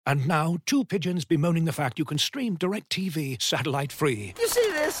And now, two pigeons bemoaning the fact you can stream DirecTV satellite-free. You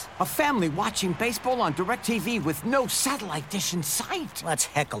see this? A family watching baseball on DirecTV with no satellite dish in sight. Let's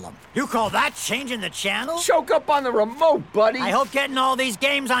heckle them. You call that changing the channel? Choke up on the remote, buddy. I hope getting all these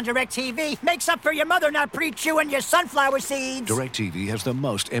games on DirecTV makes up for your mother not pre-chewing your sunflower seeds. DirecTV has the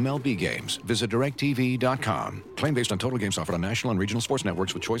most MLB games. Visit DirecTV.com. Claim based on total games offered on national and regional sports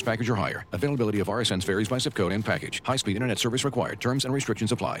networks with choice package or higher. Availability of RSNs varies by zip code and package. High-speed internet service required. Terms and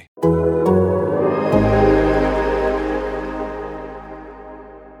restrictions apply.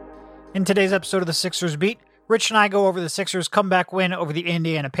 In today's episode of the Sixers Beat, Rich and I go over the Sixers' comeback win over the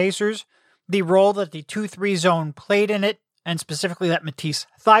Indiana Pacers, the role that the 2-3 zone played in it, and specifically that Matisse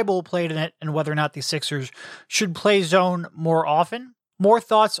Thybulle played in it, and whether or not the Sixers should play zone more often. More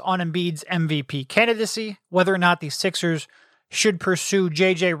thoughts on Embiid's MVP candidacy, whether or not the Sixers should pursue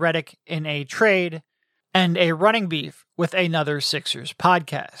JJ Redick in a trade, and a running beef with another Sixers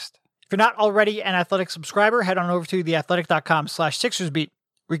podcast. If you're not already an Athletic subscriber, head on over to theathletic.com/SixersBeat,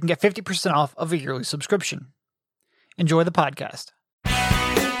 where you can get 50% off of a yearly subscription. Enjoy the podcast.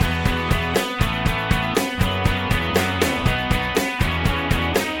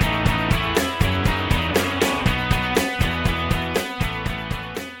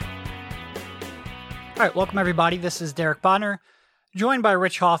 All right, welcome everybody. This is Derek Bonner, joined by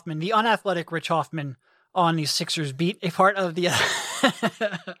Rich Hoffman, the unathletic Rich Hoffman on the Sixers Beat, a part of the...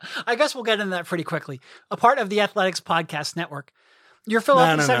 I guess we'll get into that pretty quickly. A part of the Athletics Podcast Network. You're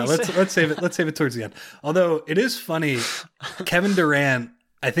Philadelphia 76... No. Let's save it towards the end. Although it is funny, Kevin Durant,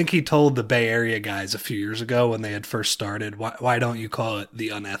 I think he told the Bay Area guys a few years ago when they had first started, why don't you call it the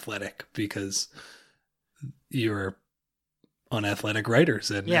Unathletic? Because you're unathletic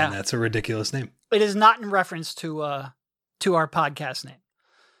writers, and that's a ridiculous name. It is not in reference to our podcast name.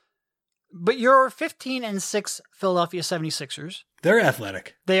 But your 15-6 Philadelphia 76ers. They're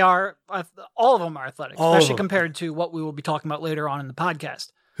athletic. They are, all of them are athletic, especially compared to what we will be talking about later on in the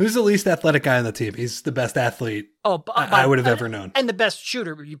podcast. Who's the least athletic guy on the team? He's the best athlete I would have ever known. And the best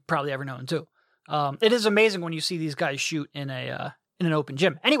shooter you've probably ever known, too. It is amazing when you see these guys shoot in an open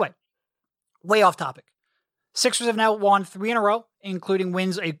gym. Anyway, way off topic. Sixers have now won 3 in a row, including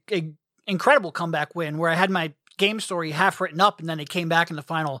wins, a incredible comeback win where I had my game story half written up and then it came back in the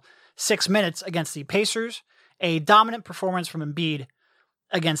final 6 minutes against the Pacers, a dominant performance from Embiid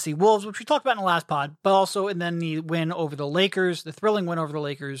against the Wolves, which we talked about in the last pod, but also, and then the win over the Lakers, the thrilling win over the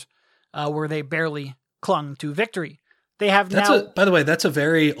Lakers, where they barely clung to victory. They have by the way, that's a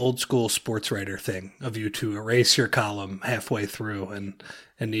very old school sports writer thing of you to erase your column halfway through and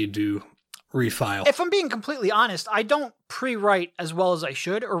need to refile. If I'm being completely honest, I don't pre-write as well as I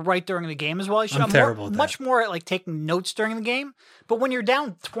should, or write during the game as well as I should. I'm terrible at that. Much more at like taking notes during the game. But when you're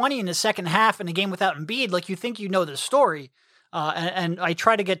down 20 in the second half in a game without Embiid, like you think you know the story, and I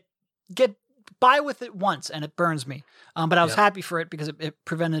try to get by with it once, and it burns me. But I was happy for it because it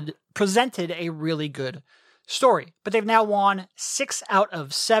presented a really good story. But they've now won 6 out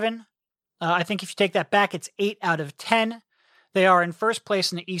of 7. I think if you take that back, it's 8 out of 10. They are in first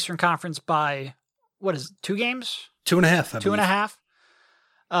place in the Eastern Conference by, 2 games? 2.5. 2.5.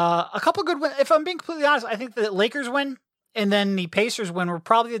 A couple good wins. If I'm being completely honest, I think the Lakers win and then the Pacers win were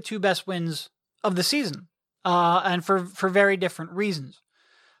probably the 2 best wins of the season, and for very different reasons.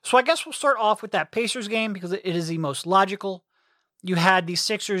 So I guess we'll start off with that Pacers game because it is the most logical. You had the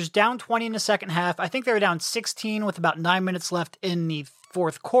Sixers down 20 in the second half. I think they were down 16 with about 9 minutes left in the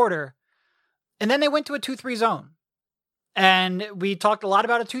fourth quarter. And then they went to a 2-3 zone. And we talked a lot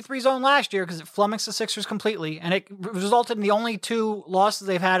about a 2-3 zone last year because it flummoxed the Sixers completely. And it resulted in the only 2 losses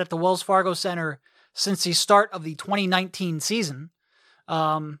they've had at the Wells Fargo Center since the start of the 2019 season. It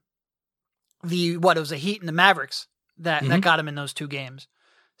was the Heat and the Mavericks that got them in those 2 games.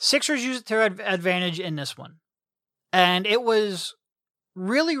 Sixers used it to their advantage in this one. And it was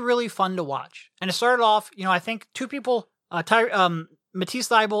really, really fun to watch. And it started off, I think 2 people, Matisse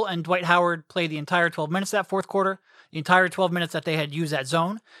Thybulle and Dwight Howard played the entire 12 minutes of that fourth quarter. The entire 12 minutes that they had used that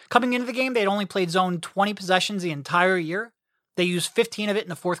zone. Coming into the game, they'd only played zone 20 possessions the entire year. They used 15 of it in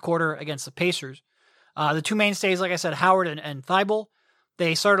the fourth quarter against the Pacers. The 2 mainstays, like I said, Howard and Thybulle,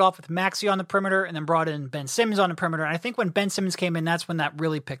 they started off with Maxey on the perimeter and then brought in Ben Simmons on the perimeter. And I think when Ben Simmons came in, that's when that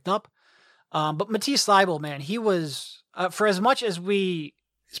really picked up. But Matisse Thybulle, man, he was, for as much as he's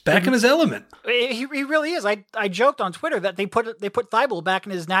back in his element. He really is. I joked on Twitter that they put Thybulle back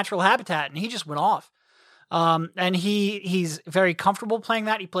in his natural habitat, and he just went off. And he's very comfortable playing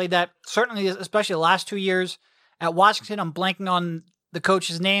that. He played that certainly, especially the last 2 years at Washington. I'm blanking on the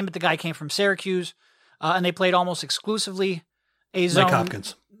coach's name, but the guy came from Syracuse, and they played almost exclusively a zone. Mike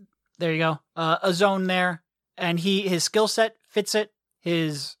Hopkins. There you go. A zone there, and his skill set fits it.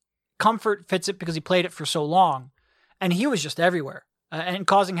 His comfort fits it because he played it for so long. And he was just everywhere and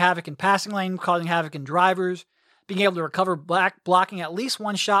causing havoc in passing lane, causing havoc in drivers, being able to recover back, blocking at least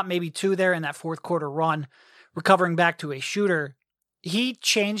one shot, maybe two there in that fourth quarter run, recovering back to a shooter. He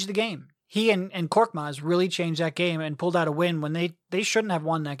changed the game. He and Korkmaz really changed that game and pulled out a win when they shouldn't have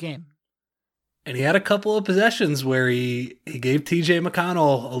won that game. And he had a couple of possessions where he gave TJ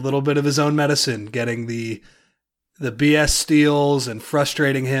McConnell a little bit of his own medicine, getting the BS steals and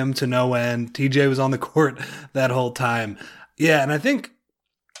frustrating him to no end. TJ was on the court that whole time. Yeah, and I think...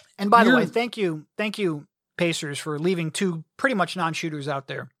 And by the way, thank you, Pacers, for leaving two pretty much non-shooters out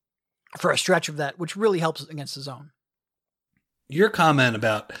there for a stretch of that, which really helps against the zone. Your comment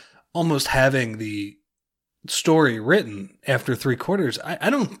about almost having the story written after three quarters, I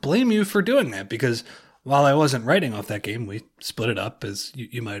don't blame you for doing that, because while I wasn't writing off that game, we split it up, as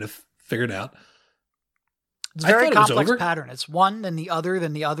you might have figured out. It's a very complex pattern. It's one, then the other,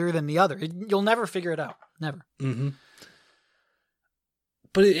 then the other, then the other. You'll never figure it out. Never. Mm-hmm.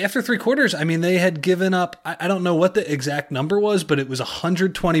 But after three quarters, I mean, they had given up, I don't know what the exact number was, but it was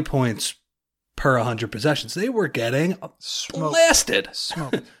 120 points per 100 possessions. They were getting blasted.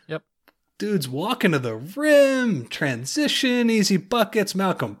 Smoke. Yep. Dudes walking to the rim, transition, easy buckets.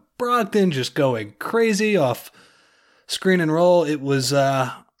 Malcolm Brogdon just going crazy off screen and roll. It was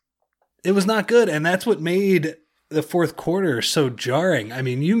not good, and that's what made the fourth quarter so jarring. I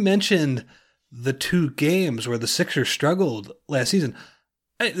mean, you mentioned the two games where the Sixers struggled last season.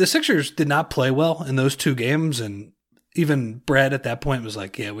 The Sixers did not play well in those two games, and even Brad at that point was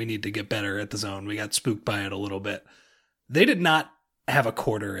like, yeah, we need to get better at the zone. We got spooked by it a little bit. They did not have a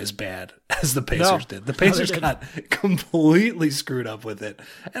quarter as bad as the Pacers did. The Pacers got completely screwed up with it.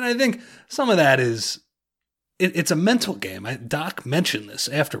 And I think some of that is, it's a mental game. Doc mentioned this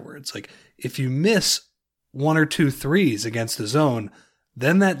afterwards. Like, if you miss one or two threes against the zone,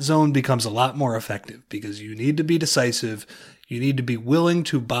 then that zone becomes a lot more effective, because you need to be decisive. You need to be willing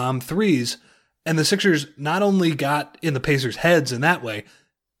to bomb threes. And the Sixers not only got in the Pacers' heads in that way,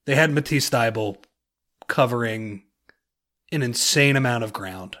 they had Matisse Thybulle covering an insane amount of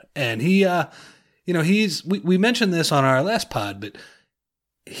ground. And he, we mentioned this on our last pod, but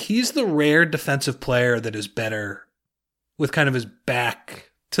he's the rare defensive player that is better with kind of his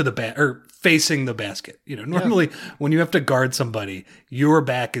back to the or facing the basket. Normally when you have to guard somebody, your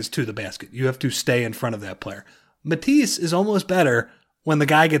back is to the basket. You have to stay in front of that player. Matisse is almost better when the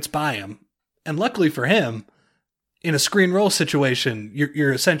guy gets by him. And luckily for him, in a screen roll situation,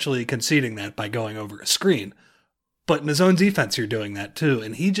 you're essentially conceding that by going over a screen. But in his own defense, you're doing that too.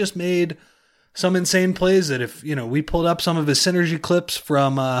 And he just made some insane plays that if, we pulled up some of his synergy clips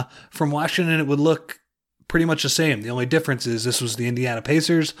from Washington, it would look pretty much the same. The only difference is this was the Indiana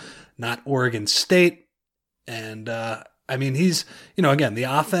Pacers, not Oregon State. And, he's, again, the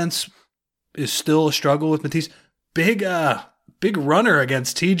offense is still a struggle with Matisse. Big runner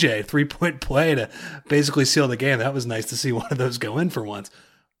against TJ, 3-point play to basically seal the game. That was nice to see one of those go in for once.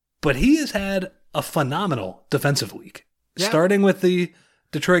 But he has had a phenomenal defensive week. Yeah. Starting with the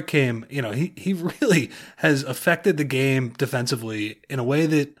Detroit game, he really has affected the game defensively in a way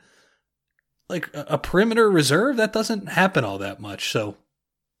that, like, a perimeter reserve, that doesn't happen all that much. So,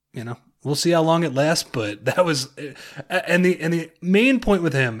 we'll see how long it lasts, but that was, and the main point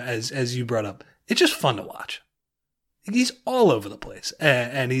with him, as you brought up, it's just fun to watch. He's all over the place,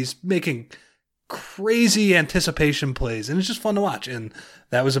 and he's making crazy anticipation plays, and it's just fun to watch. And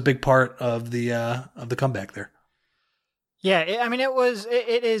that was a big part of the comeback there. Yeah,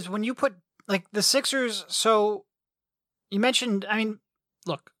 it is when you put, like, the Sixers. So you mentioned,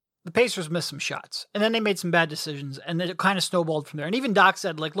 look, the Pacers missed some shots, and then they made some bad decisions, and then it kind of snowballed from there. And even Doc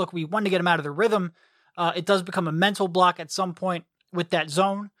said, like, look, we wanted to get them out of the rhythm. It does become a mental block at some point with that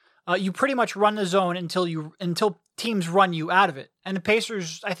zone. You pretty much run the zone until teams run you out of it. And the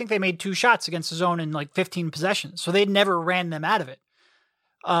Pacers, I think they made 2 shots against the zone in like 15 possessions. So they never ran them out of it.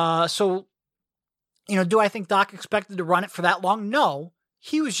 Do I think Doc expected to run it for that long? No,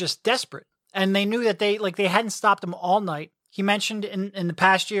 he was just desperate. And they knew that they hadn't stopped them all night. He mentioned in the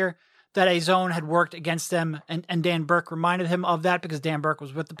past year that a zone had worked against them, and Dan Burke reminded him of that because Dan Burke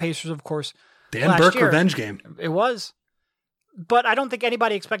was with the Pacers, of course. Dan Burke year. Revenge game. It was. But I don't think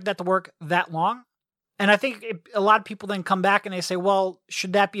anybody expected that to work that long. And I think a lot of people then come back and they say, well,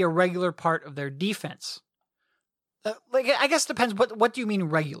 should that be a regular part of their defense? I guess it depends. What do you mean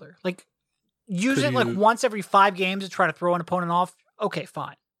regular? Like, use it like once every 5 games to try to throw an opponent off? Okay,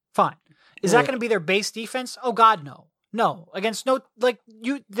 fine. Is that going to be their base defense? Oh, God, no. No. Against no,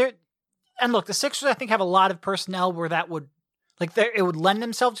 and look, the Sixers, I think, have a lot of personnel where that would, it would lend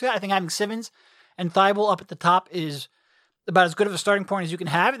themselves to that. I think having Simmons and Thybulle up at the top is about as good of a starting point as you can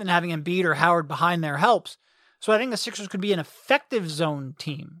have, and then having Embiid or Howard behind there helps. So I think the Sixers could be an effective zone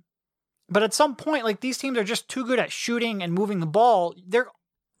team. But at some point, like, these teams are just too good at shooting and moving the ball. They're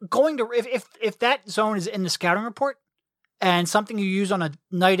going to, if that zone is in the scouting report and something you use on a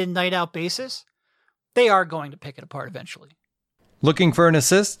night in, night out basis, they are going to pick it apart eventually. Looking for an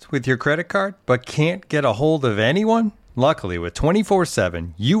assist with your credit card, but can't get a hold of anyone? Luckily, with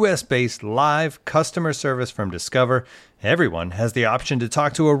 24/7 U.S.-based live customer service from Discover, everyone has the option to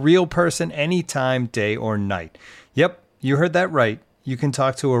talk to a real person anytime, day or night. Yep, you heard that right. You can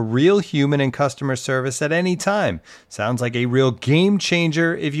talk to a real human in customer service at any time. Sounds like a real game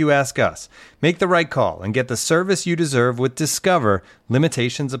changer if you ask us. Make the right call and get the service you deserve with Discover.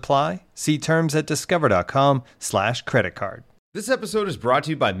 Limitations apply. See terms at discover.com/creditcard. This episode is brought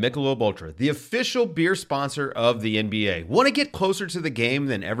to you by Michelob Ultra, the official beer sponsor of the NBA. Want to get closer to the game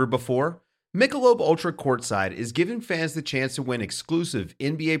than ever before? Michelob Ultra Courtside is giving fans the chance to win exclusive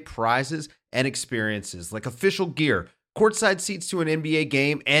NBA prizes and experiences like official gear, courtside seats to an NBA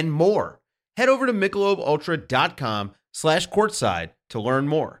game, and more. Head over to MichelobUltra.com/courtside to learn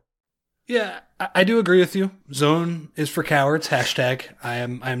more. Yeah, I do agree with you. Zone is for cowards, hashtag. I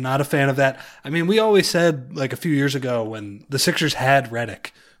am not a fan of that. I mean, we always said, like a few years ago when the Sixers had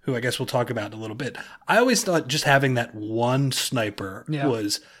Redick, who I guess we'll talk about in a little bit, I always thought just having that one sniper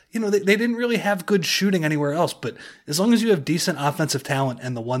was, they didn't really have good shooting anywhere else, but as long as you have decent offensive talent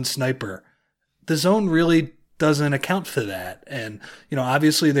and the one sniper, the zone really doesn't account for that. And,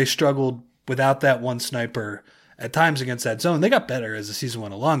 obviously they struggled without that one sniper at times against that zone. They got better as the season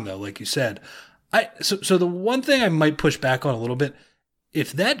went along, though, like you said. So the one thing I might push back on a little bit,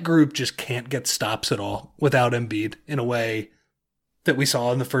 if that group just can't get stops at all without Embiid in a way that we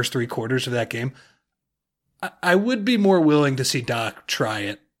saw in the first 3 quarters of that game, I would be more willing to see Doc try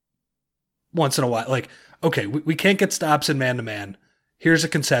it once in a while. Like, okay, we can't get stops in man-to-man. Here's a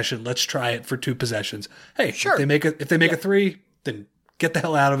concession. Let's try it for 2 possessions. Hey, sure. If they make a 3, then get the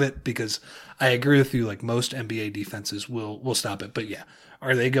hell out of it, because I agree with you, like most NBA defenses will stop it. But yeah,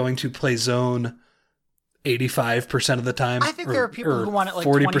 are they going to play zone 85% of the time? I think there are people who want it like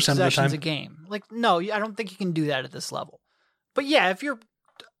 20 possessions a game. Like, no, I don't think you can do that at this level. But yeah, if you're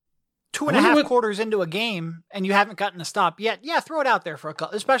 2.5 quarters into a game and you haven't gotten a stop yet, throw it out there for a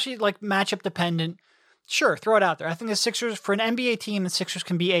couple, especially like matchup dependent. Sure, throw it out there. I think the Sixers, for an NBA team, the Sixers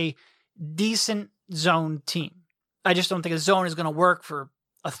can be a decent zone team. I just don't think a zone is going to work for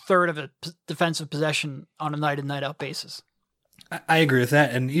a third of a defensive possession on a night in, night out basis. I agree with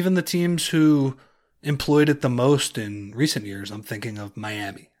that. And even the teams who employed it the most in recent years, I'm thinking of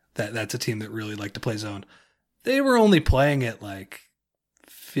Miami. That's a team that really liked to play zone. They were only playing it like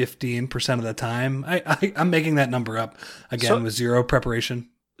 15% of the time. I'm making that number up again with zero preparation.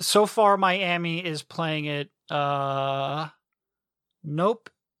 So far, Miami is playing it. Nope.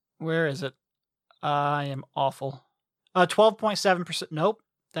 Where is it? I am awful. 12.7%. Nope.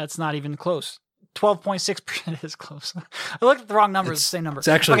 That's not even close. 12.6% is close. I looked at the wrong number. It's the same number. It's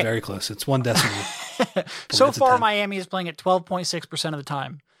actually very close. It's 1 decimal. So far, Miami is playing at 12.6% of the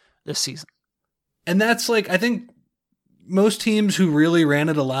time this season. And that's like, I think most teams who really ran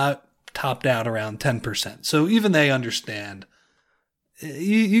it a lot topped out around 10%. So even they understand.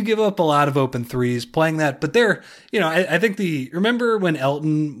 You give up a lot of open threes playing that, but they're, I think remember when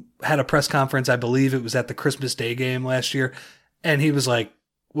Elton had a press conference, I believe it was at the Christmas Day game last year, and he was like,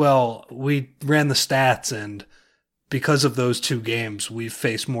 well, we ran the stats, and because of those 2 games, we've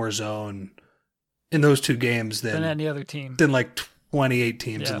faced more zone in those 2 games than any other team, than like 28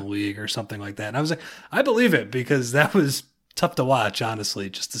 teams in the league or something like that. And I was like, I believe it, because that was tough to watch, honestly,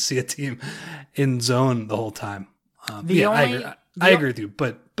 just to see a team in zone the whole time. I agree with you,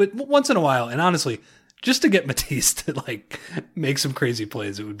 but once in a while, and honestly, just to get Matisse to like make some crazy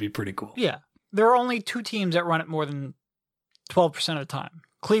plays, it would be pretty cool. Yeah. There are only 2 teams that run it more than 12% of the time.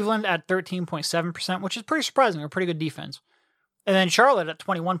 Cleveland at 13.7%, which is pretty surprising, or pretty good defense. And then Charlotte at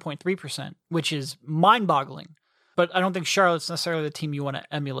 21.3%, which is mind-boggling. But I don't think Charlotte's necessarily the team you want to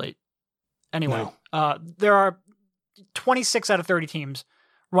emulate. Anyway, there are 26 out of 30 teams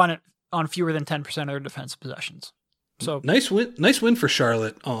run it on fewer than 10% of their defensive possessions. So nice win for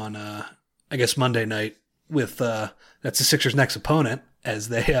Charlotte on I guess Monday night with that's the Sixers' next opponent, as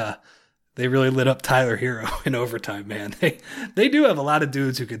they really lit up Tyler Hero in overtime, man. They do have a lot of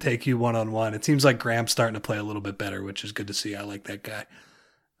dudes who can take you one-on-one. It seems like Graham's starting to play a little bit better, which is good to see. I like that guy.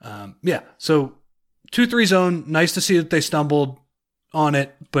 So 2-3 zone, nice to see that they stumbled on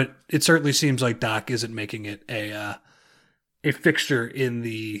it, but it certainly seems like Doc isn't making it a fixture in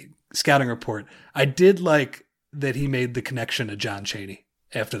the scouting report. I did like that he made the connection to John Chaney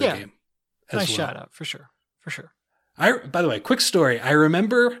after the game. Nice shout out, for sure. By the way, quick story. I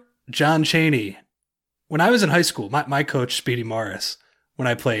remember John Chaney when I was in high school. My coach, Speedy Morris, when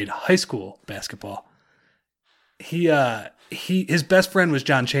I played high school basketball, his best friend was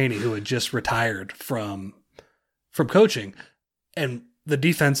John Chaney, who had just retired from coaching, and the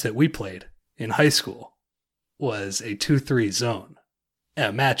defense that we played in high school was a 2-3 zone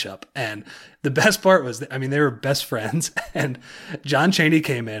matchup. And the best part was that, I mean, they were best friends, and John Chaney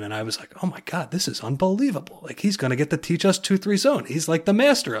came in and I was like, oh my God, this is unbelievable. Like, he's going to get to teach us 2-3 zone. He's like the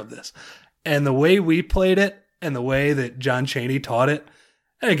master of this. And the way we played it and the way that John Chaney taught it,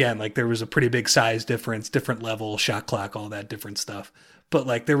 and again, like, there was a pretty big size difference, different level, shot clock, all that different stuff. But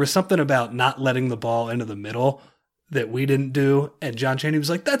like, there was something about not letting the ball into the middle that we didn't do. And John Chaney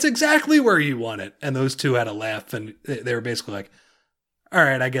was like, that's exactly where you want it. And those two had a laugh, and they were basically like, all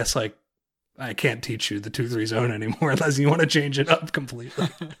right, I guess, like, I can't teach you the 2-3 zone anymore unless you want to change it up completely.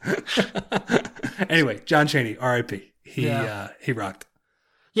 Anyway, John Chaney, RIP. He rocked.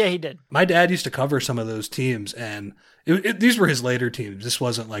 Yeah, he did. My dad used to cover some of those teams, and these were his later teams. This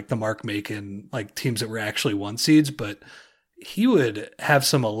wasn't like the Mark Macon, like, teams that were actually 1 seeds, but he would have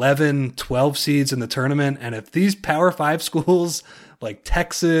some 11, 12 seeds in the tournament. And if these Power 5 schools like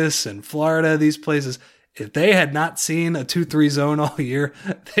Texas and Florida, these places, if they had not seen a 2-3 zone all year,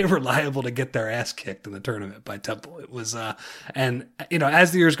 they were liable to get their ass kicked in the tournament by Temple. It was, and you know,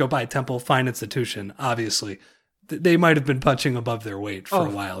 as the years go by, Temple, fine institution, obviously, they might have been punching above their weight for a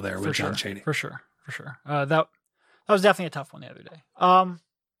while there with John Chaney. For sure. That was definitely a tough one the other day.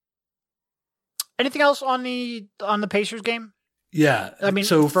 Anything else on the Pacers game? Yeah, I mean,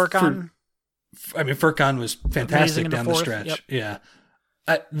 so Furkan. Furkan was fantastic down the stretch. Yep.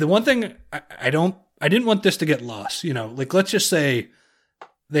 Yeah, the one thing I didn't want this to get lost. You know, like, let's just say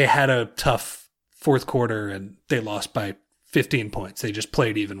they had a tough fourth quarter and they lost by 15 points. They just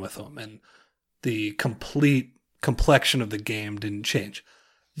played even with them, and the complete complexion of the game didn't change.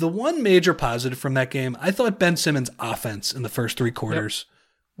 The one major positive from that game, I thought Ben Simmons' offense in the first 3 quarters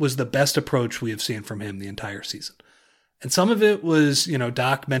was the best approach we have seen from him the entire season. And some of it was, you know,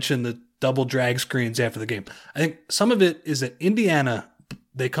 Doc mentioned the double drag screens after the game. I think some of it is that Indiana,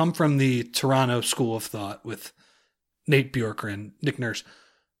 they come from the Toronto school of thought with Nate Bjorker and Nick Nurse.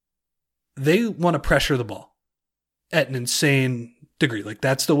 They want to pressure the ball at an insane degree. Like,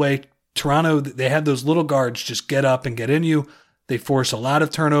 that's the way Toronto, they have those little guards just get up and get in you. They force a lot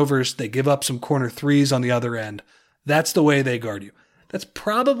of turnovers. They give up some corner threes on the other end. That's the way they guard you. That's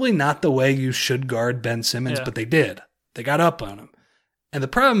probably not the way you should guard Ben Simmons, but they did. They got up on him. And the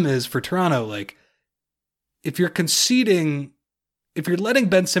problem is for Toronto, like, if you're letting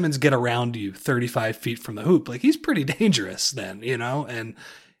Ben Simmons get around you 35 feet from the hoop, like, he's pretty dangerous then, you know? And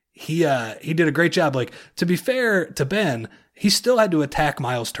he did a great job. Like, to be fair to Ben, he still had to attack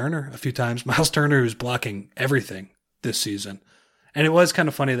Miles Turner a few times. Miles Turner, who's blocking everything this season. And it was kind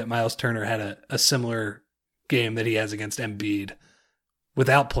of funny that Miles Turner had a similar game that he has against Embiid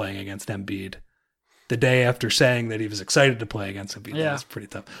without playing against Embiid the day after saying that he was excited to play against Embiid. Yeah. That's pretty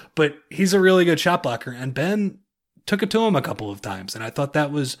tough. But he's a really good shot blocker, and Ben took it to him a couple of times. And I thought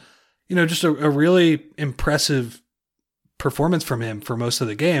that was, you know, just a really impressive performance from him for most of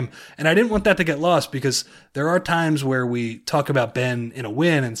the game. And I didn't want that to get lost, because there are times where we talk about Ben in a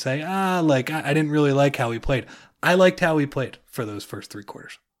win and say, like, I didn't really like how he played. I liked how he played for those first 3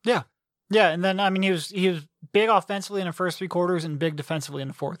 quarters. Yeah. Yeah. And then, I mean, he was big offensively in the first 3 quarters and big defensively in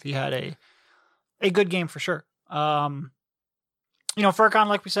the fourth. He had a good game for sure. You know, Furkan,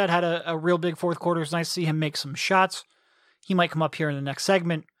 like we said, had a real big fourth quarter. It's nice to see him make some shots. He might come up here in the next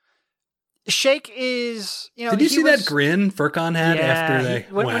segment. Shake is, you know, did you see that grin Furkan had after they?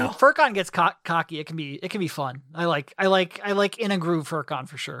 When Furkan gets cocky, it can be fun. I like in a groove Furkan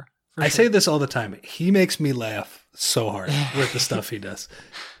for sure. I say this all the time. He makes me laugh so hard with the stuff he does.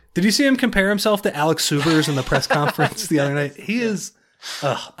 Did you see him compare himself to Alex Subers in the press conference the other night? He is.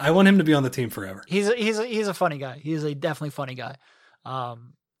 I want him to be on the team forever. He's a funny guy. He is a definitely funny guy.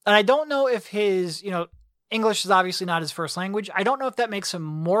 And I don't know if his, you know, English is obviously not his first language. I don't know if that makes him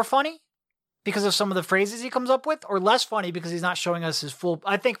more funny because of some of the phrases he comes up with, or less funny because he's not showing us his full.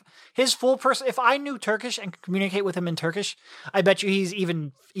 I think his full person. If I knew Turkish and could communicate with him in Turkish, I bet you he's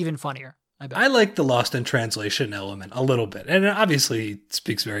even funnier. I like the lost in translation element a little bit, and obviously he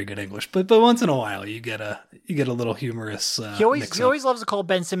speaks very good English. But once in a while, you get a little humorous. He always loves to call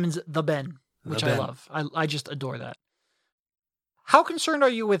Ben Simmons the Ben, which I love. I just adore that. How concerned are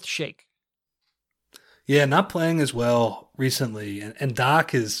you with Shake? Yeah, not playing as well recently, and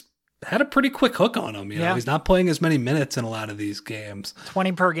Doc has had a pretty quick hook on him. You know, he's not playing as many minutes in a lot of these games.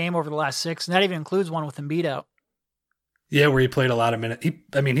 20 per game over the last 6, and that even includes one with Embiid out. Yeah, where he played a lot of minutes.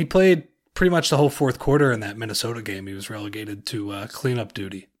 He played pretty much the whole fourth quarter in that Minnesota game, he was relegated to cleanup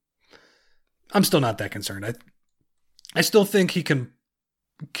duty. I'm still not that concerned. I still think he can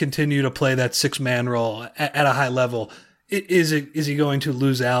continue to play that 6-man role at a high level. Is he going to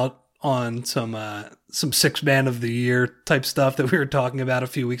lose out on some 6-man of the year type stuff that we were talking about a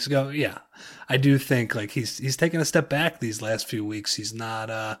few weeks ago? Yeah, I do think like he's taken a step back these last few weeks. He's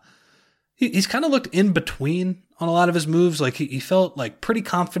not. He's kind of looked in between on a lot of his moves. Like he felt like pretty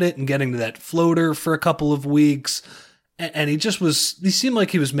confident in getting to that floater for a couple of weeks. And he seemed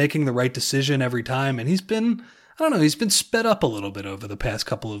like he was making the right decision every time. And he's been sped up a little bit over the past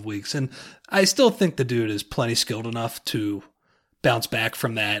couple of weeks. And I still think the dude is plenty skilled enough to bounce back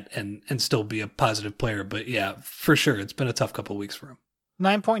from that and still be a positive player. But yeah, for sure, it's been a tough couple of weeks for him.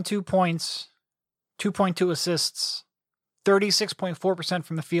 9.2 points, 2.2 assists, 36.4%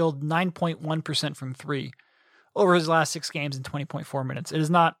 from the field, 9.1% from three over his last 6 games in 20.4 minutes. It is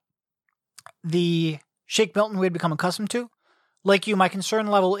not the Shake Milton we had become accustomed to. Like you, my concern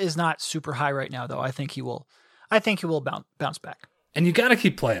level is not super high right now, though. I think he will bounce back. And you got to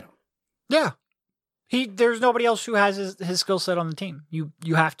keep playing him. Yeah. There's nobody else who has his skill set on the team.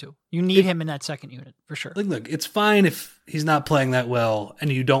 You have to. You need him in that second unit, for sure. Look, it's fine if he's not playing that well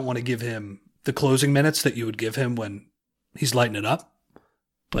and you don't want to give him the closing minutes that you would give him when he's lighting it up.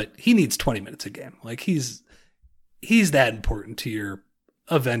 But he needs 20 minutes a game. Like he's that important to your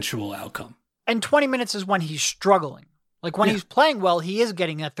eventual outcome. And 20 minutes is when he's struggling. Like when he's playing well, he is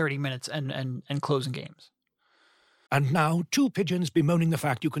getting that 30 minutes and closing games. And now, 2 pigeons bemoaning the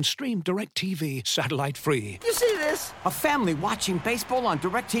fact you can stream DirecTV satellite free. You see this? A family watching baseball on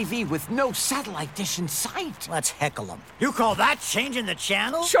DirecTV with no satellite dish in sight. Let's heckle them. You call that changing the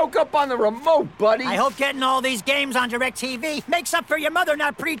channel? Choke up on the remote, buddy. I hope getting all these games on DirecTV makes up for your mother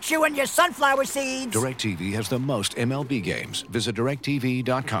not pre-chewing your sunflower seeds. DirecTV has the most MLB games. Visit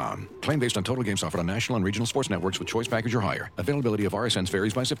DirecTV.com. Claim based on total games offered on national and regional sports networks with choice package or higher. Availability of RSNs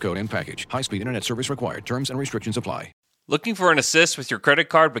varies by zip code and package. High-speed internet service required. Terms and restrictions apply. Looking for an assist with your credit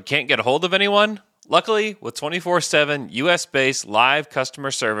card but can't get a hold of anyone? Luckily, with 24/7 US-based live customer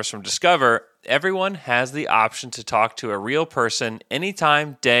service from Discover, everyone has the option to talk to a real person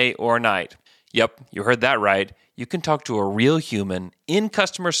anytime, day or night. Yep, you heard that right. You can talk to a real human in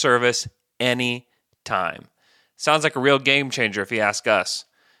customer service anytime. Sounds like a real game changer if you ask us.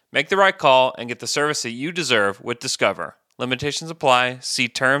 Make the right call and get the service that you deserve with Discover. Limitations apply. See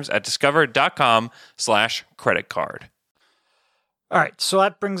terms at discover.com/creditcard. All right, so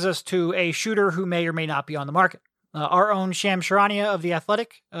that brings us to a shooter who may or may not be on the market. Our own Shams Charania of The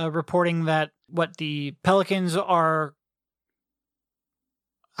Athletic reporting that what the Pelicans are...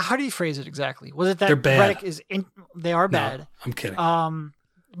 How do you phrase it exactly? Was it that they're bad. Redick is in? They are bad. No, I'm kidding.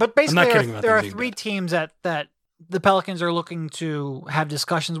 But basically, there are 3 bad. teams that the Pelicans are looking to have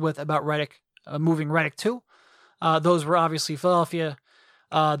discussions with about Redick, moving Redick to. Those were obviously Philadelphia,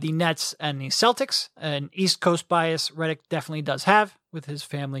 the Nets, and the Celtics. An East Coast bias Redick definitely does have with his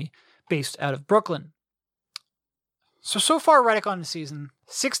family based out of Brooklyn. So far Redick on the season,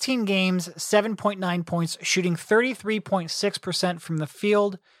 16 games, 7.9 points, shooting 33.6% from the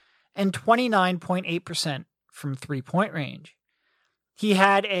field and 29.8% from three-point range. He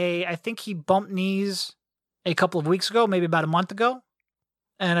had I think he bumped knees a couple of weeks ago, maybe about a month ago,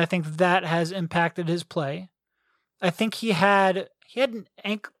 and I think that has impacted his play. I think he had an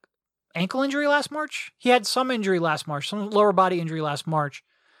ankle injury last March. He had some injury last March, some lower body injury last March,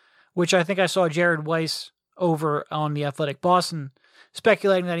 which I think I saw Jared Weiss over on The Athletic Boston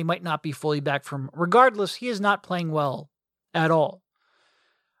speculating that he might not be fully back from. Regardless, he is not playing well at all.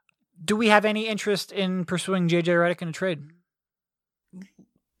 Do we have any interest in pursuing JJ Redick in a trade?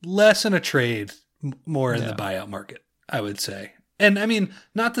 Less in a trade, more in the buyout market, I would say. And I mean,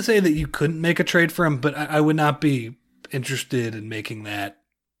 not to say that you couldn't make a trade for him, but I would not be interested in making that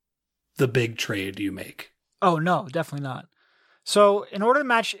the big trade you make. Oh, no, definitely not. So in order to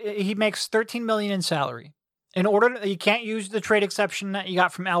match, he makes $13 million in salary. You can't use the trade exception that you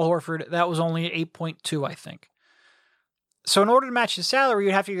got from Al Horford. That was only 8.2, I think. So in order to match his salary,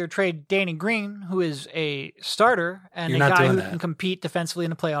 you'd have to either trade Danny Green, who is a starter and a guy who can compete defensively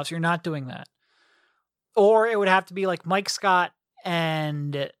in the playoffs. You're not doing that. Or it would have to be like Mike Scott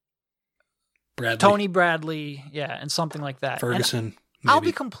and Tony Bradley, and something like that. Ferguson. I'll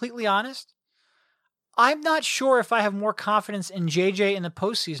be completely honest. I'm not sure if I have more confidence in JJ in the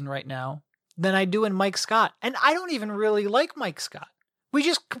postseason right now than I do in Mike Scott. And I don't even really like Mike Scott. We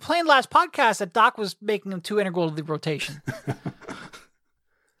just complained last podcast that Doc was making him too integral to the rotation.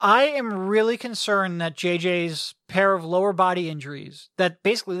 I am really concerned that JJ's pair of lower body injuries, that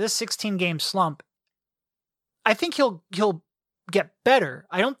basically this 16-game slump, I think he'll get better.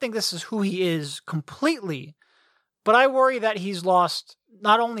 I don't think this is who he is completely, but I worry that he's lost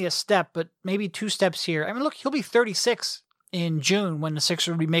not only a step, but maybe 2 steps here. I mean, look, he'll be 36 in June when the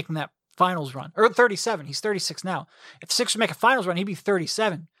Sixers will be making that finals run. Or 37. He's 36 now. If the Sixers make a finals run, he'd be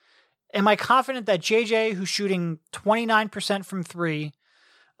 37. Am I confident that JJ, who's shooting 29% from 3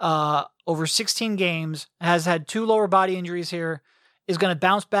 over 16 games, has had 2 lower body injuries here, is going to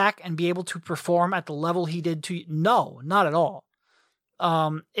bounce back and be able to perform at the level he did to? No, not at all.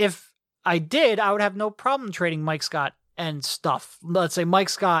 If I did, I would have no problem trading Mike Scott and stuff. Let's say Mike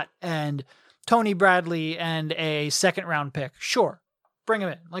Scott and Tony Bradley and a 2nd round pick. Sure. Bring him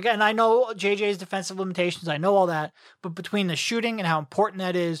in. And I know JJ's defensive limitations. I know all that. But between the shooting and how important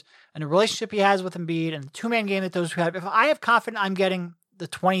that is and the relationship he has with Embiid and the 2-man game that those who have, if I have confidence I'm getting the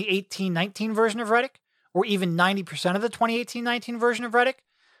 2018-19 version of Redick or even 90% of the 2018-19 version of Redick,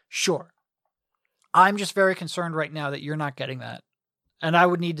 sure. I'm just very concerned right now that you're not getting that. And I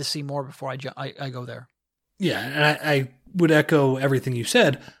would need to see more before I go there. Yeah, and I would echo everything you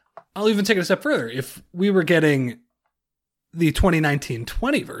said. I'll even take it a step further. If we were getting the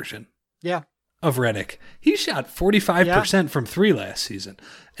 2019-20 version of Redick, he shot 45% from 3 last season.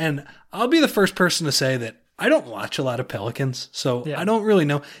 And I'll be the first person to say that I don't watch a lot of Pelicans, so I don't really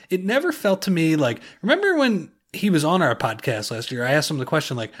know. It never felt to me like, remember when he was on our podcast last year, I asked him the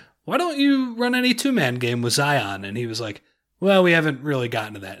question, like, why don't you run any 2-man game with Zion? And he was like, well, we haven't really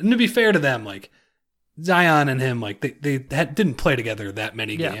gotten to that. And to be fair to them, like, Zion and him, like, they didn't play together that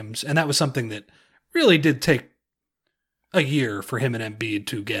many games. And that was something that really did take a year for him and Embiid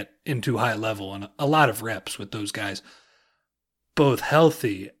to get into high level and a lot of reps with those guys, both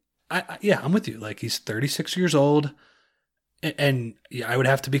healthy. I'm with you. Like, he's 36 years old, and I would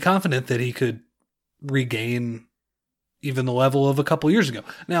have to be confident that he could regain even the level of a couple years ago.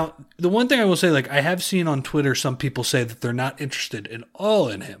 Now, the one thing I will say, like, I have seen on Twitter some people say that they're not interested at all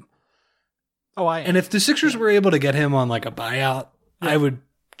in him. Oh, I am. And if the Sixers were able to get him on like a buyout, I would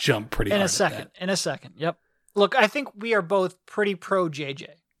jump pretty hard. In a second. Yep. Look, I think we are both pretty pro JJ.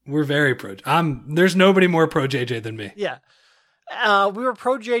 We're very pro. There's nobody more pro JJ than me. Yeah. We were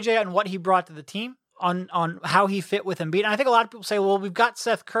pro JJ on what he brought to the team, on how he fit with Embiid. And I think a lot of people say, well, we've got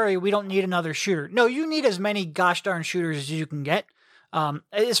Seth Curry. We don't need another shooter. No, you need as many gosh darn shooters as you can get.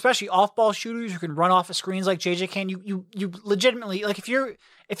 Especially off-ball shooters who can run off of screens like JJ can. You legitimately, like, if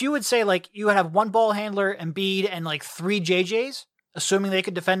you would say, like, you would have 1 ball handler, Embiid, and like 3 JJs, assuming they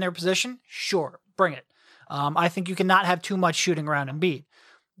could defend their position, sure, bring it. I think you cannot have too much shooting around Embiid.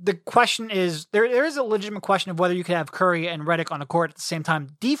 The question is, there is a legitimate question of whether you could have Curry and Redick on the court at the same time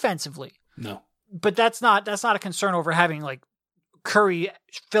defensively. No. But that's not a concern over having, like, Curry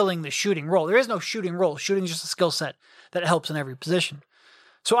filling the shooting role. There is no shooting role. Shooting is just a skill set that helps in every position.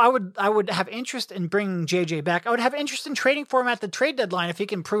 So I would have interest in bringing JJ back. I would have interest in trading for him at the trade deadline if he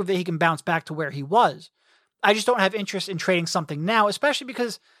can prove that he can bounce back to where he was. I just don't have interest in trading something now, especially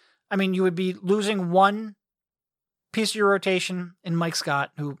because, I mean, you would be losing one piece of your rotation in Mike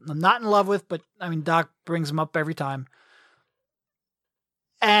Scott, who I'm not in love with, but I mean, Doc brings him up every time.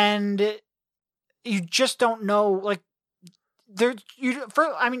 And you just don't know, like, you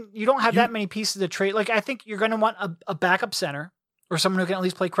don't have that many pieces to trade. Like, I think you're going to want a backup center or someone who can at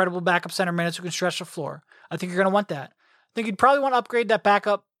least play credible backup center minutes who can stretch the floor. I think you're going to want that. I think you'd probably want to upgrade that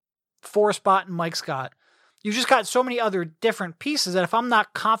backup 4 spot in Mike Scott. You just got so many other different pieces that if I'm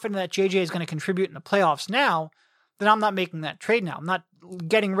not confident that JJ is going to contribute in the playoffs now, then I'm not making that trade now. I'm not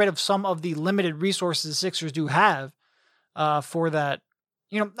getting rid of some of the limited resources the Sixers do have for that.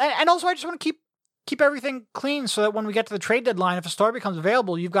 You know, and also I just want to keep everything clean so that when we get to the trade deadline, if a star becomes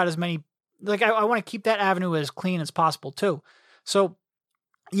available, you've got as many, like, I want to keep that avenue as clean as possible too. So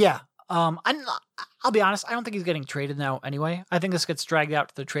yeah, I'll be honest, I don't think he's getting traded now anyway. I think this gets dragged out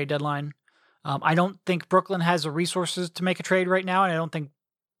to the trade deadline. I don't think Brooklyn has the resources to make a trade right now, and I don't think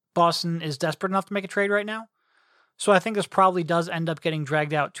Boston is desperate enough to make a trade right now. So I think this probably does end up getting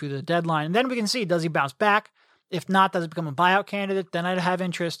dragged out to the deadline. And then we can see, does he bounce back? If not, does it become a buyout candidate? Then I'd have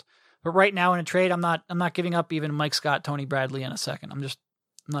interest. But right now in a trade, I'm not giving up even Mike Scott, Tony Bradley in a second.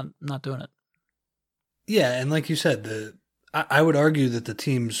 I'm not doing it. Yeah, and like you said, I would argue that the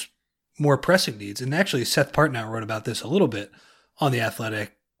team's more pressing needs, and actually Seth Partnow wrote about this a little bit on The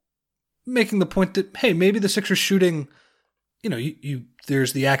Athletic, making the point that, hey, maybe the Sixers shooting, you know, you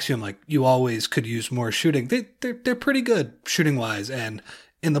there's the axiom, like, you always could use more shooting. They're pretty good shooting wise, and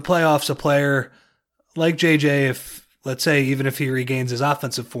in the playoffs, a player like JJ, if, let's say, even if he regains his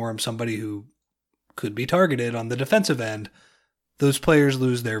offensive form, somebody who could be targeted on the defensive end, those players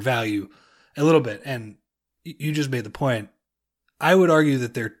lose their value a little bit. And you just made the point. I would argue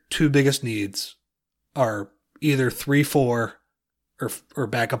that their 2 biggest needs are either 3-4 or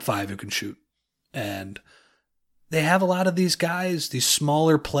backup 5 who can shoot. And they have a lot of these guys, these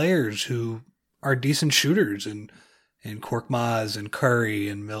smaller players who are decent shooters, and Korkmaz and Curry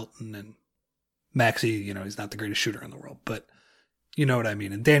and Milton and Maxey. He's not the greatest shooter in the world, but you know what I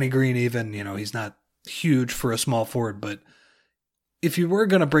mean. And Danny Green, even, he's not huge for a small forward, but if you were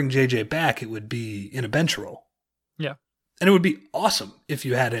going to bring JJ back, it would be in a bench role. Yeah. And it would be awesome if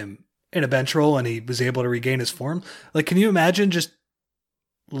you had him in a bench role and he was able to regain his form. Like, can you imagine just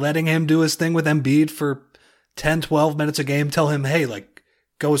letting him do his thing with Embiid for 10, 12 minutes a game? Tell him, hey, like,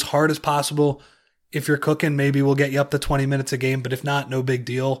 go as hard as possible. If you're cooking, maybe we'll get you up to 20 minutes a game, but if not, no big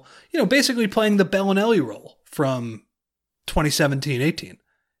deal. Basically playing the Bellinelli role from 2017-18.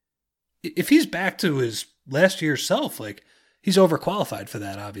 If he's back to his last year's self, like, he's overqualified for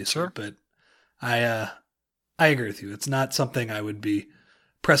that, obviously. Sure. But I agree with you. It's not something I would be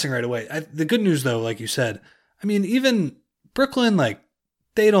pressing right away. The good news, though, like you said, I mean, even Brooklyn, like,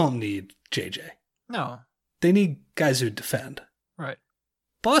 they don't need JJ. No. They need guys who defend. Right.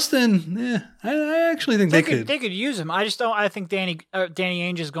 Boston, I actually think they could. They could use him. I just don't. I think Danny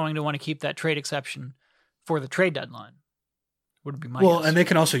Ainge is going to want to keep that trade exception for the trade deadline. Would be my guess. And they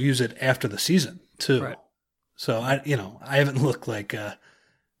can also use it after the season too. Right. So I haven't looked like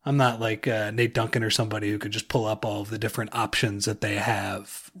I'm not like Nate Duncan or somebody who could just pull up all of the different options that they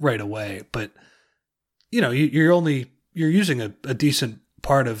have right away. But you're using a decent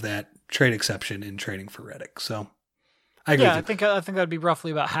part of that trade exception in trading for Redick. So I agree. Yeah, I think that'd be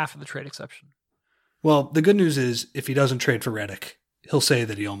roughly about half of the trade exception. Well, the good news is if he doesn't trade for Redick, he'll say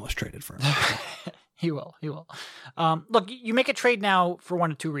that he almost traded for him. He will. Look, you make a trade now for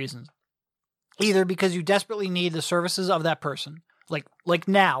one of two reasons. Either because you desperately need the services of that person, like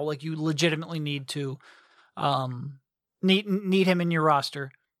now, like you legitimately need to need him in your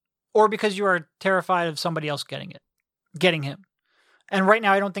roster, or because you are terrified of somebody else getting him. And right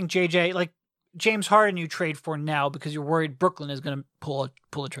now, I don't think JJ, like James Harden, you trade for now because you're worried Brooklyn is going to pull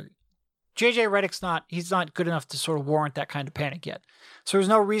a trigger. JJ Redick's he's not good enough to sort of warrant that kind of panic yet. So there's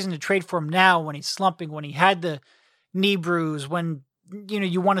no reason to trade for him now when he's slumping, when he had the knee bruise, when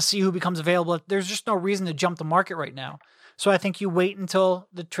you want to see who becomes available. There's just no reason to jump the market right now. So I think you wait until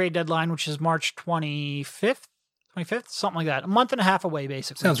the trade deadline, which is March 25th, something like that. A month and a half away,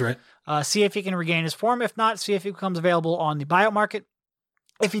 basically. Sounds right. See if he can regain his form. If not, see if he becomes available on the buyout market.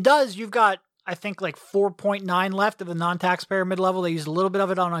 If he does, you've got, I think, like 4.9 left of the non-taxpayer mid-level. They used a little bit of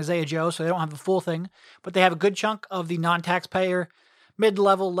it on Isaiah Joe, so they don't have the full thing. But they have a good chunk of the non-taxpayer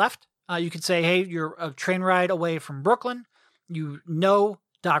mid-level left. You could say, hey, you're a train ride away from Brooklyn. You know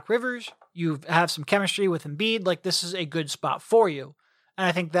Doc Rivers. You have some chemistry with Embiid. Like, this is a good spot for you. And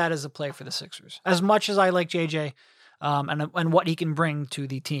I think that is a play for the Sixers. As much as I like JJ and what he can bring to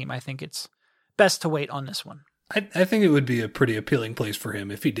the team, I think it's best to wait on this one. I think it would be a pretty appealing place for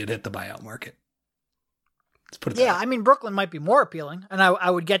him if he did hit the buyout market. Let's put it that way. I mean, Brooklyn might be more appealing, and I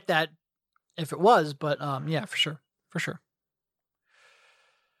would get that if it was, but yeah, for sure.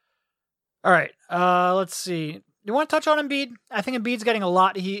 All right, let's see. You want to touch on Embiid? I think Embiid's getting a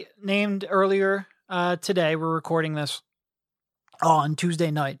lot. He named earlier today. We're recording this on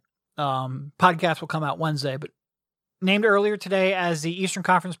Tuesday night. Podcast will come out Wednesday, but named earlier today as the Eastern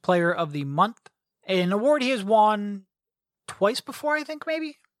Conference Player of the Month, an award he has won twice before, I think,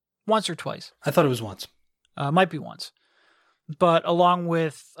 maybe once or twice. I thought it was once. Might be once, but along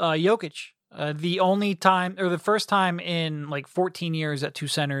with Jokic, the first time in like 14 years that two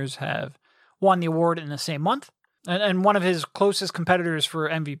centers have won the award in the same month. And one of his closest competitors for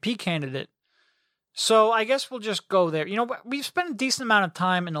MVP candidate. So I guess we'll just go there. We've spent a decent amount of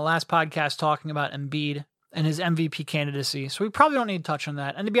time in the last podcast talking about Embiid and his MVP candidacy, so we probably don't need to touch on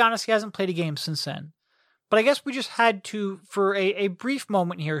that. And to be honest, he hasn't played a game since then. But I guess we just had to, for a brief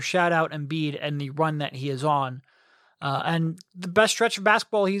moment here, shout out Embiid and the run that he is on. And the best stretch of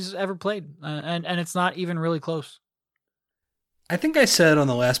basketball he's ever played. And it's not even really close. I think I said on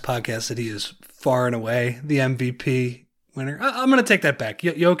the last podcast that he is far and away the MVP winner. I'm going to take that back.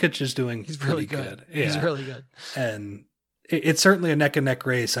 Jokic is doing really good. Yeah. He's really good. And it's certainly a neck-and-neck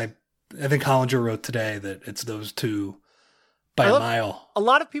race. I think Hollinger wrote today that it's those two by a mile. A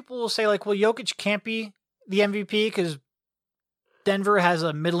lot of people will say, like, well, Jokic can't be the MVP because Denver has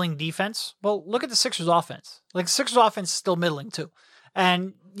a middling defense. Well, look at the Sixers offense. Like, the Sixers offense is still middling, too.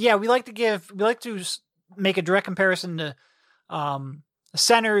 And, yeah, we like to make a direct comparison to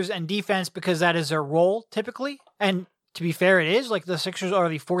centers and defense because that is their role typically. And to be fair, it is. Like, the Sixers are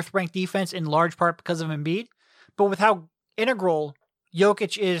the fourth-ranked defense in large part because of Embiid. But with how integral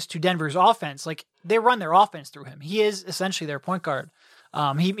Jokic is to Denver's offense, like, they run their offense through him. He is essentially their point guard.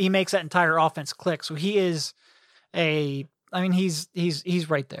 He makes that entire offense click. So he is a I mean, he's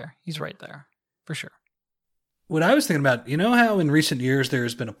right there. He's right there for sure. What I was thinking about, you know how in recent years there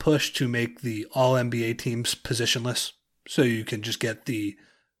has been a push to make the all NBA teams positionless, so you can just get the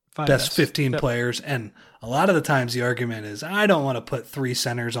best 15 players, and a lot of the times the argument is, I don't want to put 3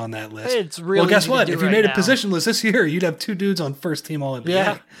 centers on that list. It's really well, guess easy what? to do If you right made now. it positionless this year, you'd have 2 dudes on first team all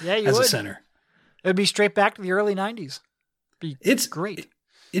NBA you as would. a center. It would be straight back to the early 90s. It's great.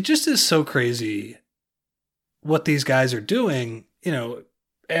 It just is so crazy what these guys are doing, you know,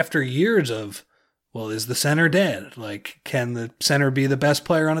 after years of, well, is the center dead? Like, can the center be the best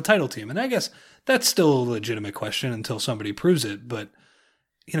player on a title team? And I guess that's still a legitimate question until somebody proves it. But,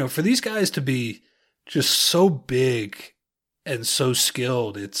 you know, for these guys to be just so big and so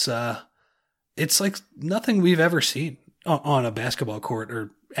skilled, it's like nothing we've ever seen on a basketball court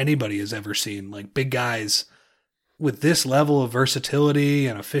or anybody has ever seen. Like, big guys with this level of versatility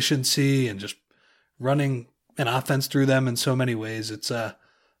and efficiency and just running an offense through them in so many ways. It's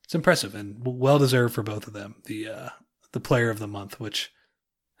impressive and well deserved for both of them. The player of the month, which,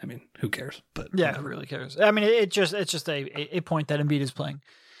 I mean, who cares? But yeah, who really cares? I mean, it's just a point that Embiid is playing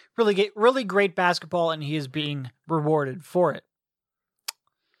really great basketball, and he is being rewarded for it.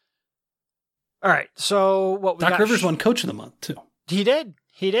 All right, so what we Doc got? Rivers won Coach of the Month too. He did.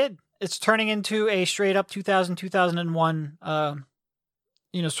 It's turning into a straight up 2001,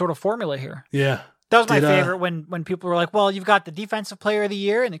 sort of formula here. Yeah. That was my favorite when people were like, well, you've got the defensive player of the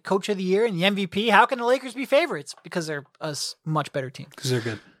year and the coach of the year and the MVP. How can the Lakers be favorites? Because they're a much better team. Because they're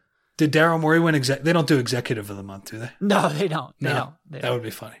good. Did Daryl Morey win they don't do executive of the month, do they? No, they don't. That would be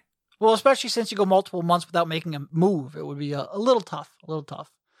funny. Well, especially since you go multiple months without making a move, it would be a little tough.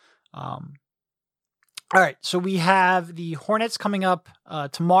 All right, so we have the Hornets coming up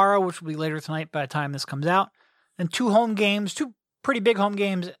tomorrow, which will be later tonight by the time this comes out. And 2 home games, 2 pretty big home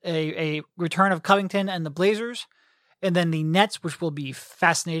games, a return of Covington and the Blazers, and then the Nets, which will be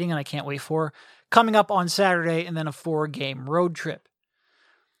fascinating and I can't wait for, coming up on Saturday, and then a 4-game road trip.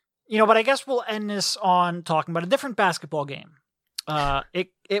 You know, but I guess we'll end this on talking about a different basketball game.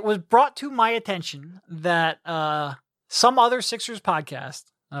 It was brought to my attention that some other Sixers podcast,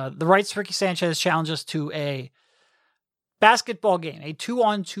 the Rights Ricky Sanchez, challenged us to a basketball game, a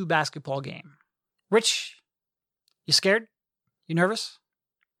 2-on-2 basketball game. Rich, you scared? You nervous?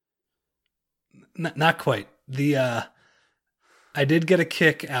 Not quite. I did get a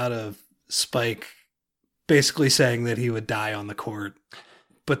kick out of Spike basically saying that he would die on the court,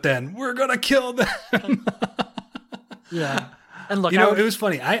 but then we're going to kill them. Yeah. And look, it was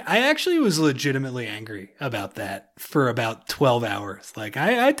funny. I actually was legitimately angry about that for about 12 hours. Like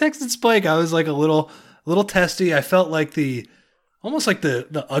I texted Spike. I was like a little testy. I felt like almost like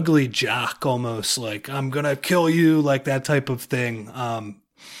the ugly jock, almost like I'm going to kill you, like that type of thing.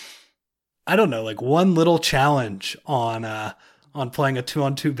 I don't know, like one little challenge on playing a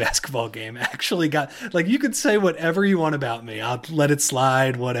 2-on-2 basketball game actually got, like, you could say whatever you want about me. I'll let it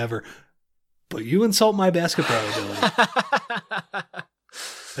slide, whatever. But you insult my basketball ability.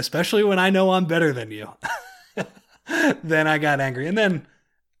 Especially when I know I'm better than you. Then I got angry. And then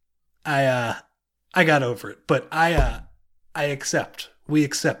I got over it. But we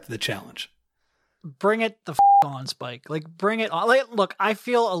accept the challenge. Bring it the on, Spike. Like, bring it on. Like, look, I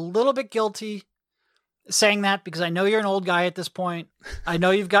feel a little bit guilty saying that because I know you're an old guy at this point. I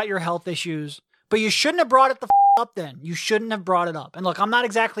know you've got your health issues, but you shouldn't have brought it the up then. You shouldn't have brought it up. And look, I'm not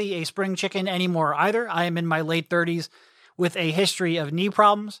exactly a spring chicken anymore either. I am in my late 30s with a history of knee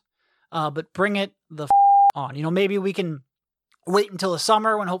problems, but bring it the on. You know, maybe we can wait until the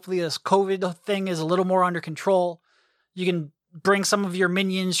summer when hopefully this COVID thing is a little more under control. You can bring some of your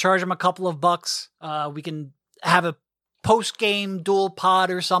minions, charge them a couple of bucks. We can have a post-game dual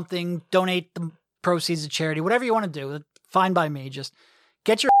pod or something, donate the proceeds to charity, whatever you want to do. Fine by me. Just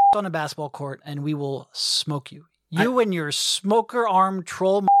get your on a basketball court and we will smoke you. You and your smoker arm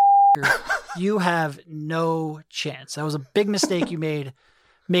troll you have no chance. That was a big mistake you made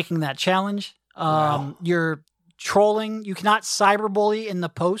making that challenge. Wow. You're trolling. You cannot cyberbully in the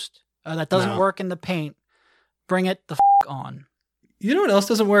post. That doesn't work in the paint. Bring it the on. You know what else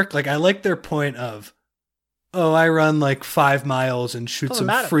doesn't work? Like, I like their point of, oh, I run like 5 miles and shoot some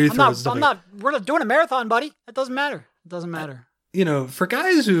free throws. We're not doing a marathon, buddy. It doesn't matter. It doesn't matter. You know, for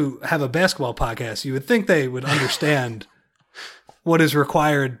guys who have a basketball podcast, you would think they would understand what is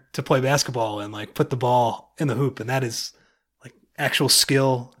required to play basketball and like put the ball in the hoop. And that is like actual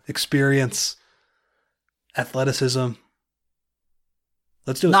skill, experience, athleticism.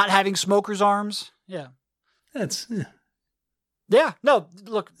 Let's do it. Not having smoker's arms. Yeah. Yeah. No,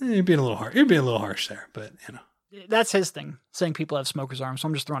 look. You're being a little harsh. You're being a little harsh there, but you know. That's his thing, saying people have smoker's arms. So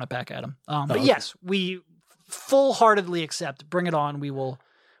I'm just throwing it back at him. But yes, we full-heartedly accept. Bring it on. We will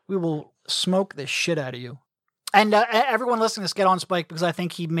smoke the shit out of you. And everyone listening to this, get on Spike, because I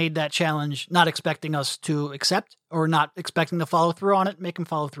think he made that challenge not expecting us to accept or not expecting to follow through on it. Make him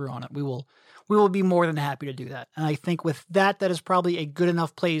follow through on it. We will be more than happy to do that. And I think with that is probably a good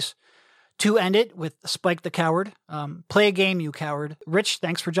enough place to end it with Spike the Coward. Play a game, you coward. Rich,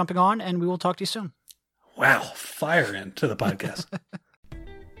 thanks for jumping on, and we will talk to you soon. Wow, fire into the podcast.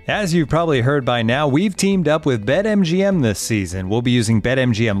 As you've probably heard by now, we've teamed up with BetMGM this season. We'll be using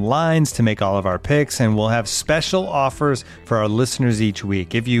BetMGM lines to make all of our picks, and we'll have special offers for our listeners each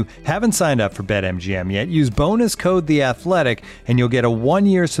week. If you haven't signed up for BetMGM yet, use bonus code The Athletic, and you'll get a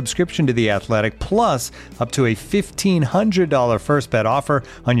 1-year subscription to The Athletic, plus up to a $1,500 first bet offer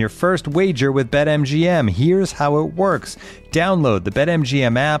on your first wager with BetMGM. Here's how it works. Download the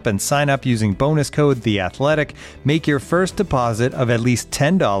BetMGM app and sign up using bonus code The Athletic. Make your first deposit of at least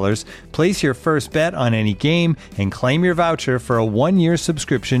 $10. Place your first bet on any game and claim your voucher for a 1-year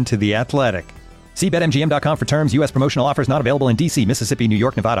subscription to The Athletic. See BetMGM.com for terms. U.S. promotional offers not available in D.C., Mississippi, New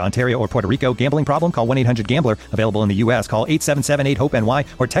York, Nevada, Ontario, or Puerto Rico. Gambling problem? Call 1-800-GAMBLER. Available in the U.S. Call 877-8-HOPE-NY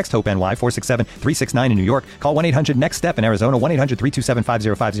or text HOPE-NY 467-369 in New York. Call 1-800-NEXT-STEP in Arizona.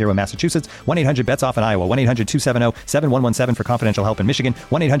 1-800-327-5050 in Massachusetts. 1-800-BETS-OFF in Iowa. 1-800-270-7117 for confidential help in Michigan.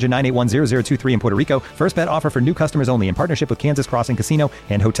 1-800-981-0023 in Puerto Rico. First bet offer for new customers only in partnership with Kansas Crossing Casino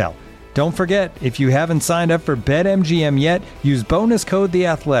and Hotel. Don't forget, if you haven't signed up for BetMGM yet, use bonus code The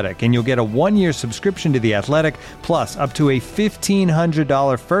Athletic, and you'll get a 1-year subscription to The Athletic, plus up to a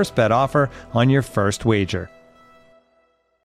 $1,500 first bet offer on your first wager.